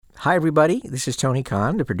Hi, everybody. This is Tony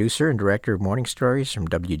Khan, the producer and director of Morning Stories from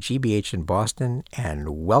WGBH in Boston, and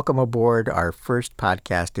welcome aboard our first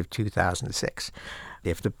podcast of 2006.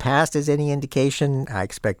 If the past is any indication, I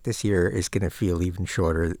expect this year is going to feel even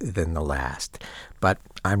shorter than the last. But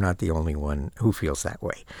I'm not the only one who feels that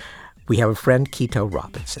way. We have a friend, Kito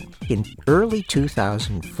Robinson. In early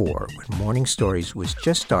 2004, when Morning Stories was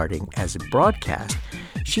just starting as a broadcast,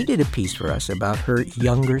 she did a piece for us about her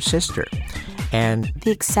younger sister and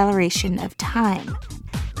the acceleration of time.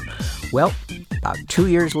 Well, about 2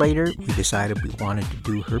 years later, we decided we wanted to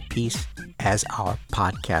do her piece as our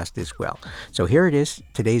podcast as well. So here it is,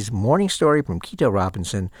 today's morning story from Kito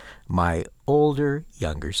Robinson, My Older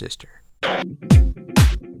Younger Sister.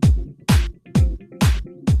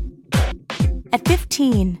 At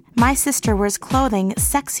 15, my sister wears clothing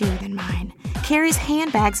sexier than mine, carries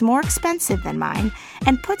handbags more expensive than mine,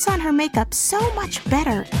 and puts on her makeup so much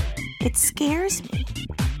better, it scares me.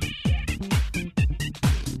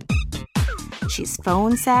 She's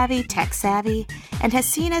phone savvy, tech savvy, and has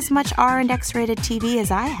seen as much R and X-rated TV as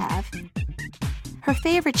I have. Her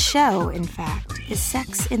favorite show, in fact, is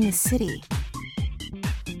Sex in the City.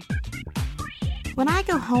 When I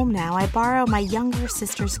go home now, I borrow my younger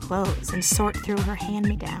sister's clothes and sort through her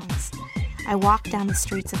hand-me-downs. I walk down the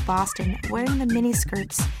streets of Boston wearing the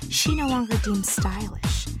miniskirts she no longer deems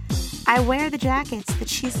stylish. I wear the jackets that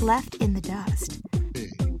she's left in the dust.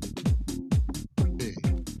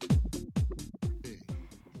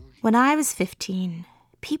 When I was 15,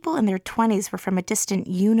 people in their 20s were from a distant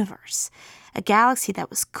universe, a galaxy that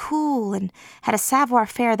was cool and had a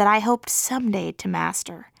savoir-faire that I hoped someday to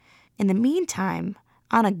master. In the meantime,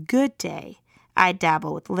 on a good day, I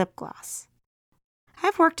dabble with lip gloss.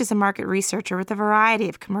 I've worked as a market researcher with a variety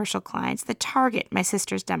of commercial clients that target my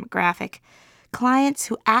sister's demographic, clients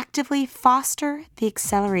who actively foster the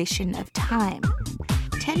acceleration of time.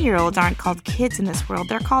 10-year-olds aren't called kids in this world,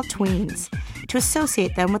 they're called tweens, to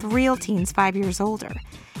associate them with real teens 5 years older.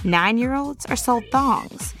 9-year-olds are sold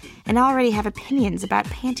thongs and already have opinions about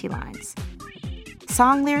panty lines.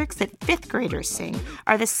 Song lyrics that 5th graders sing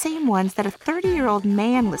are the same ones that a 30-year-old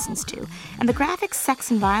man listens to, and the graphic sex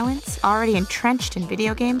and violence, already entrenched in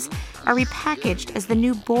video games, are repackaged as the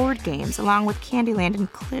new board games along with Candyland and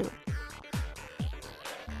Clue.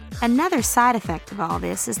 Another side effect of all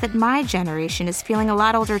this is that my generation is feeling a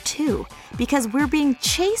lot older too, because we're being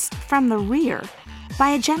chased from the rear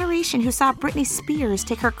by a generation who saw Britney Spears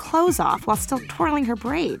take her clothes off while still twirling her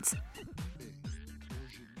braids.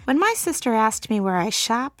 When my sister asked me where I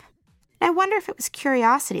shop, I wonder if it was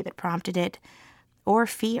curiosity that prompted it, or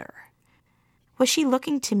fear. Was she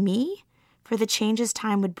looking to me for the changes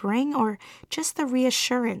time would bring, or just the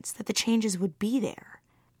reassurance that the changes would be there?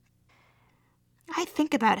 I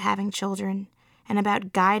think about having children and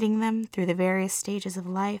about guiding them through the various stages of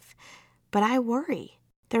life, but I worry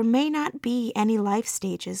there may not be any life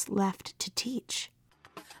stages left to teach.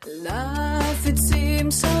 Life, it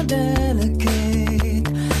seems so delicate.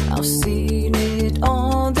 I've seen it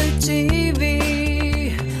on the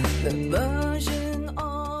TV. The version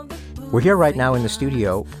of the We're here right now in the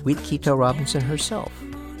studio with Kito Robinson herself.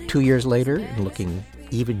 2 years later, and looking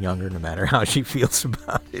even younger no matter how she feels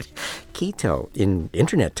about it. Kito, in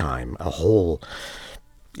internet time, a whole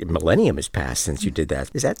millennium has passed since you did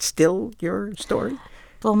that. Is that still your story?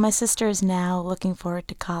 Well, my sister is now looking forward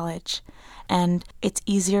to college, and it's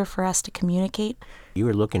easier for us to communicate. You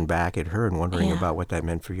were looking back at her and wondering about what that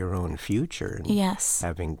meant for your own future and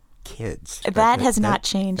having kids. That has not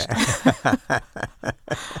changed.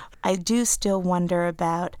 I do still wonder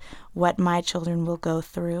about what my children will go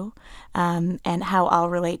through and how I'll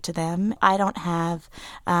relate to them. I don't have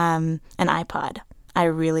an iPod. I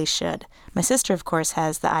really should. My sister, of course,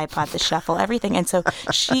 has the iPod, the shuffle, everything. And so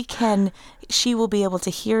she will be able to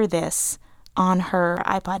hear this on her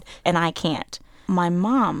iPod, and I can't. My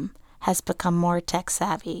mom has become more tech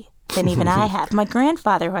savvy than even I have. My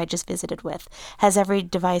grandfather, who I just visited with, has every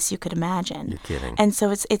device you could imagine. You're kidding. And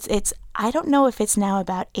so it's I don't know if it's now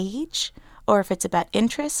about age or if it's about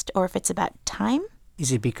interest or if it's about time.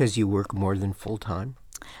 Is it because you work more than full time?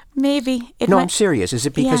 Maybe. I'm serious. Is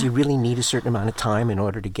it because you really need a certain amount of time in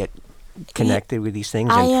order to get connected with these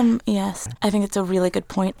things? Yes. I think it's a really good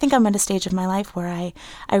point. I think I'm at a stage of my life where I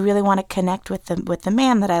really want to connect with the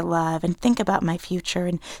man that I love and think about my future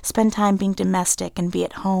and spend time being domestic and be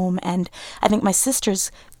at home. And I think my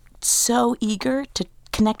sister's so eager to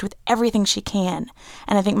connect with everything she can.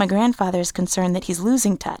 And I think my grandfather is concerned that he's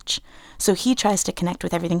losing touch. So he tries to connect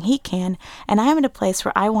with everything he can. And I'm in a place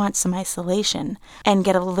where I want some isolation and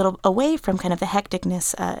get a little away from kind of the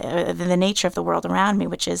hecticness, the nature of the world around me,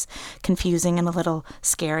 which is confusing and a little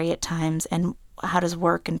scary at times. And how does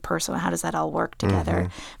work and personal, how does that all work together?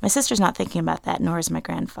 My sister's not thinking about that, nor is my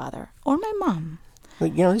grandfather or my mom. Well,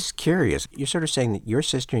 this is curious. You're sort of saying that your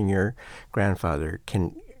sister and your grandfather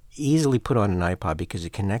can easily put on an iPod because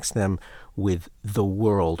it connects them with the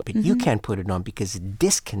world, but you can't put it on because it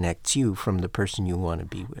disconnects you from the person you want to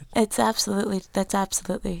be with. That's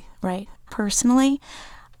absolutely right. Personally,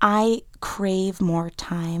 I crave more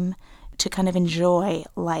time to kind of enjoy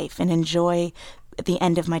life and enjoy the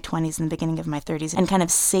end of my 20s and the beginning of my 30s and kind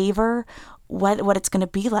of savor what it's going to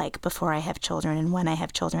be like before I have children and when I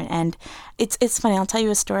have children. And it's funny, I'll tell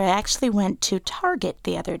you a story. I actually went to Target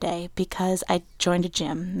the other day because I joined a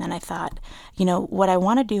gym, and I thought, what I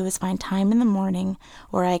want to do is find time in the morning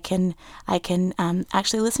where I can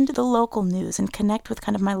actually listen to the local news and connect with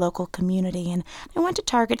kind of my local community. And I went to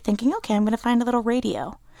Target thinking, okay, I'm going to find a little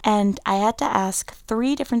radio. And I had to ask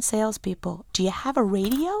 3 different salespeople, do you have a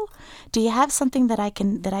radio? Do you have something that I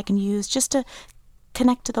can use just to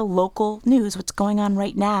connect to the local news, what's going on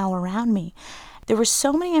right now around me? There were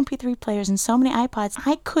so many MP3 players and so many iPods,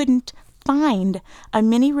 I couldn't find a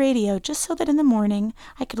mini radio just so that in the morning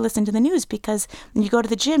I could listen to the news, because when you go to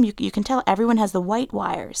the gym, you can tell everyone has the white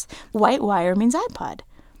wires. White wire means iPod.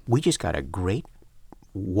 We just got a great,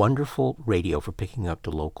 wonderful radio for picking up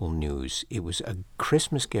the local news. It was a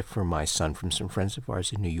Christmas gift for my son from some friends of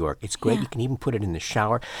ours in New York. It's great. Yeah. You can even put it in the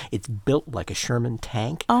shower. It's built like a Sherman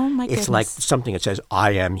tank. Oh, my goodness. It's like something that says,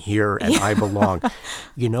 I am here and I belong.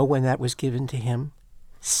 You know when that was given to him?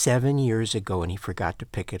 7 years ago, and he forgot to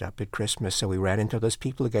pick it up at Christmas. So we ran into those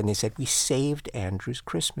people again. They said, we saved Andrew's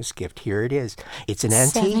Christmas gift. Here it is. It's an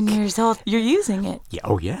antique. 7 years old. You're using it. Yeah.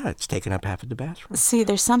 Oh, yeah. It's taken up half of the bathroom. See,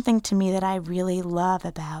 there's something to me that I really love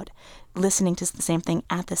about listening to the same thing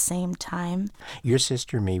at the same time. Your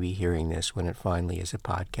sister may be hearing this when it finally is a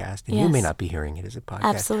podcast, and you may not be hearing it as a podcast.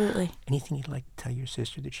 Absolutely. Anything you'd like to tell your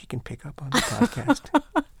sister that she can pick up on the podcast?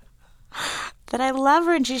 That I love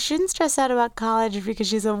her and she shouldn't stress out about college because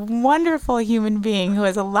she's a wonderful human being who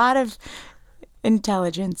has a lot of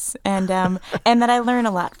intelligence, and that I learn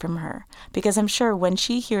a lot from her, because I'm sure when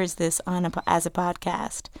she hears this as a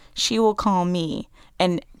podcast, she will call me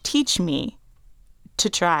and teach me to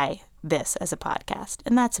try this as a podcast.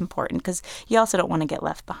 And that's important because you also don't want to get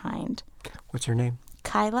left behind. What's her name?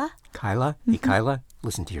 Kyla. Kyla? Hey, Kyla,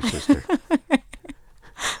 listen to your sister.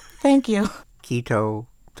 Thank you. Keto,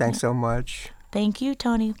 thanks so much. Thank you,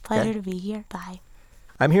 Tony. Pleasure to be here. Bye.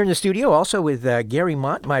 I'm here in the studio also with Gary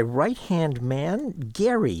Mott, my right-hand man.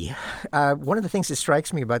 Gary, one of the things that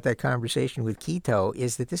strikes me about that conversation with Keto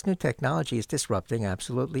is that this new technology is disrupting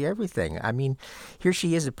absolutely everything. I mean, here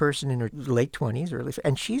she is, a person in her late 20s,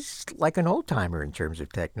 and she's like an old-timer in terms of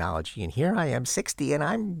technology. And here I am, 60, and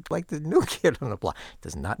I'm like the new kid on the block. It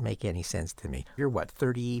does not make any sense to me. You're what,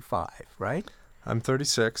 35, right? I'm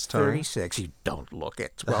 36, Tony. 36. You don't look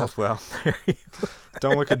it. Well, well,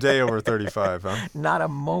 don't look a day over 35, huh? Not a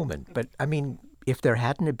moment. But, I mean, if there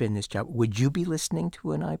hadn't have been this job, would you be listening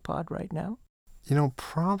to an iPod right now?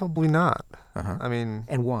 Probably not. Uh-huh. I mean...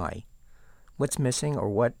 And why? What's missing, or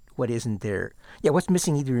what isn't there? Yeah, what's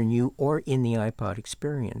missing either in you or in the iPod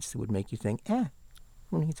experience that would make you think,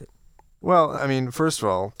 who needs it? Well, I mean, first of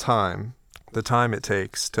all, time. The time it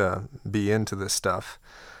takes to be into this stuff.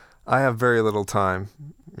 I have very little time.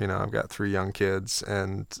 I've got 3 young kids,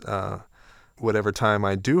 and whatever time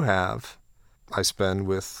I do have, I spend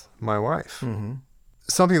with my wife. Mm-hmm.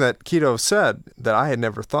 Something that Keto said that I had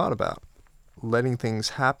never thought about, letting things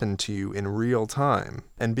happen to you in real time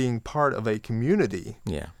and being part of a community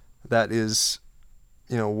that is,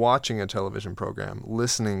 watching a television program,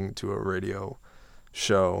 listening to a radio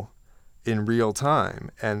show in real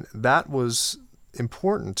time. And that was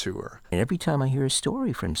important to her. And every time I hear a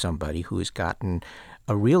story from somebody who has gotten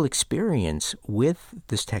a real experience with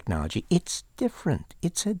this technology, it's different.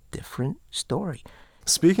 It's a different story.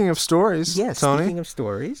 Speaking of stories, yes, Tony. Speaking of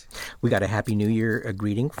stories, we got a Happy New Year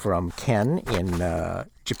greeting from Ken in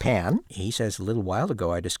Japan. He says, a little while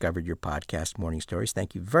ago, I discovered your podcast, Morning Stories.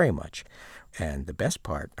 Thank you very much. And the best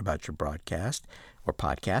part about your broadcast or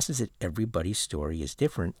podcast is that everybody's story is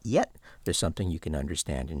different, yet there's something you can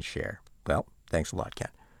understand and share. Well, thanks a lot, Ken.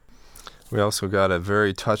 We also got a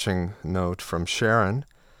very touching note from Sharon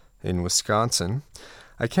in Wisconsin.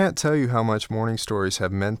 I can't tell you how much Morning Stories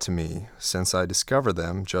have meant to me since I discovered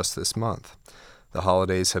them just this month. The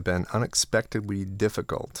holidays have been unexpectedly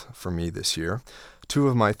difficult for me this year. 2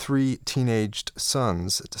 of my 3 teenaged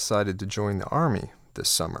sons decided to join the Army this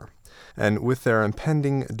summer. And with their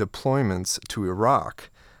impending deployments to Iraq,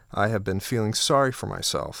 I have been feeling sorry for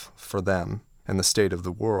myself, for them, and the state of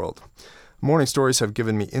the world. Morning Stories have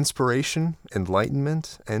given me inspiration,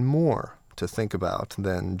 enlightenment, and more to think about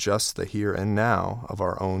than just the here and now of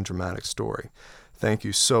our own dramatic story. Thank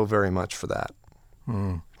you so very much for that,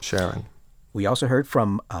 Sharon. We also heard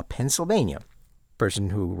from Pennsylvania,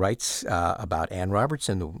 person who writes about Ann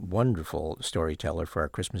Robertson, the wonderful storyteller for our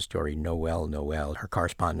Christmas story, Noel, Noel. Her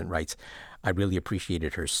correspondent writes, I really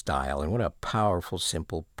appreciated her style, and what a powerful,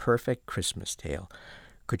 simple, perfect Christmas tale.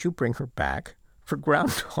 Could you bring her back for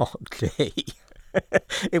Groundhog Day?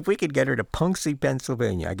 If we could get her to Punxsutawney,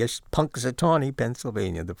 Pennsylvania, I guess Punxsutawney,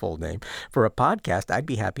 Pennsylvania, the full name, for a podcast, I'd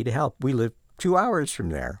be happy to help. We live 2 hours from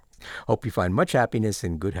there. Hope you find much happiness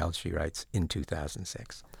and good health, she writes, in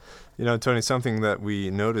 2006. You know, Tony, something that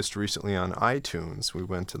we noticed recently on iTunes, we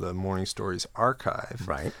went to the Morning Stories archive.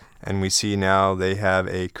 Right. And we see now they have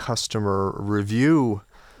a customer review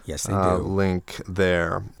Yes, they do. Link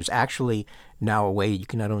there. There's actually now a way you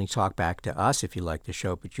can not only talk back to us if you like the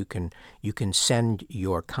show, but you can send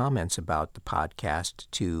your comments about the podcast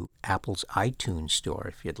to Apple's iTunes store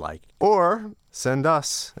if you'd like. Or send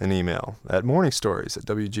us an email at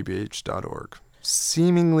morningstories@wgbh.org.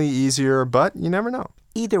 Seemingly easier, but you never know.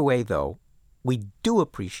 Either way, though, we do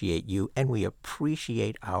appreciate you, and we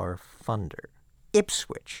appreciate our funder,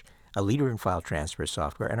 Ipswitch, a leader in file transfer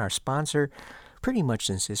software, and our sponsor pretty much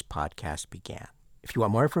since this podcast began. If you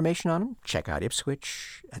want more information on them, check out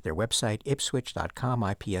Ipswitch at their website, ipswitch.com,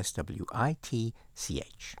 IPSWITCH.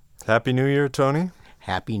 Happy New Year, Tony.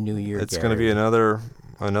 Happy New Year, It's Gary. going to be another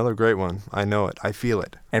great one. I know it. I feel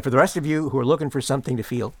it. And for the rest of you who are looking for something to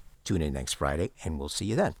feel, tune in next Friday, and we'll see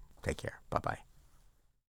you then. Take care. Bye-bye.